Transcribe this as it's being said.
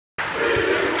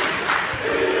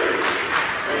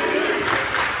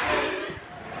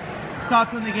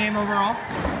Thoughts on the game overall?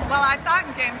 Well, I thought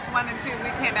in games 1 and 2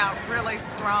 we came out really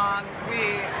strong.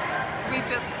 We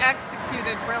just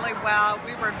executed really well.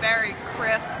 We were very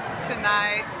crisp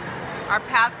tonight. Our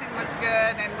passing was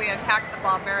good, and we attacked the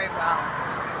ball very well.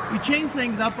 You changed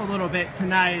things up a little bit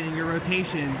tonight in your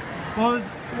rotations. What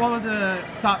was the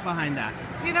thought behind that?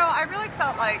 You know, I really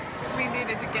felt like we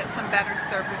needed to get some better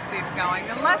serve receive going.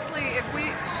 And Leslie,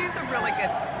 she's a really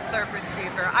good serve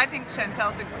receiver. I think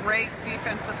Chantel's a great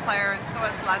defensive player, and so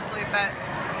is Leslie. But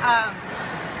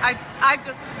I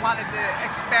just wanted to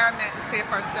experiment and see if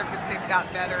our serve receive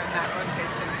got better in that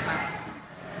rotation tonight.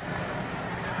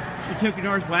 You took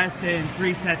Northwest in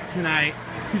 3 sets tonight.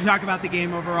 Could you talk about the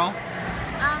game overall?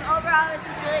 Overall, it was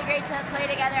just really great to play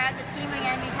together as a team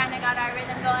again. We kind of got our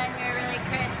rhythm going. We were really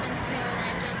crisp and smooth,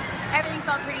 and everything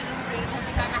felt pretty easy because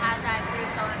we kind of had that groove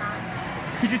going on.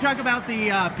 Could you talk about the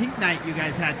pink night you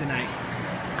guys had tonight?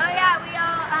 Oh yeah, we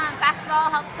all basketball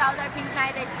helped us out with our pink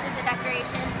night. They did the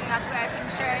decorations. We got to wear our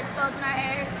pink shirts, bows in our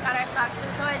hairs, got our socks. So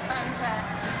it's always fun to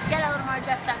get a little more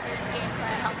dressed up for this game to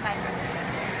help fight breast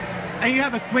cancer. And you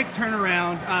have a quick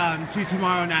turnaround to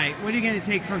tomorrow night. What are you going to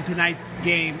take from tonight's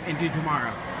game and do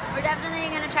tomorrow? We're definitely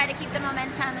going to try to keep the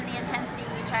momentum and the intensity.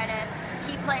 We try to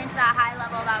keep playing to that high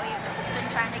level that we've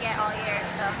been trying to get all year.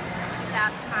 So keep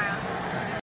that tomorrow.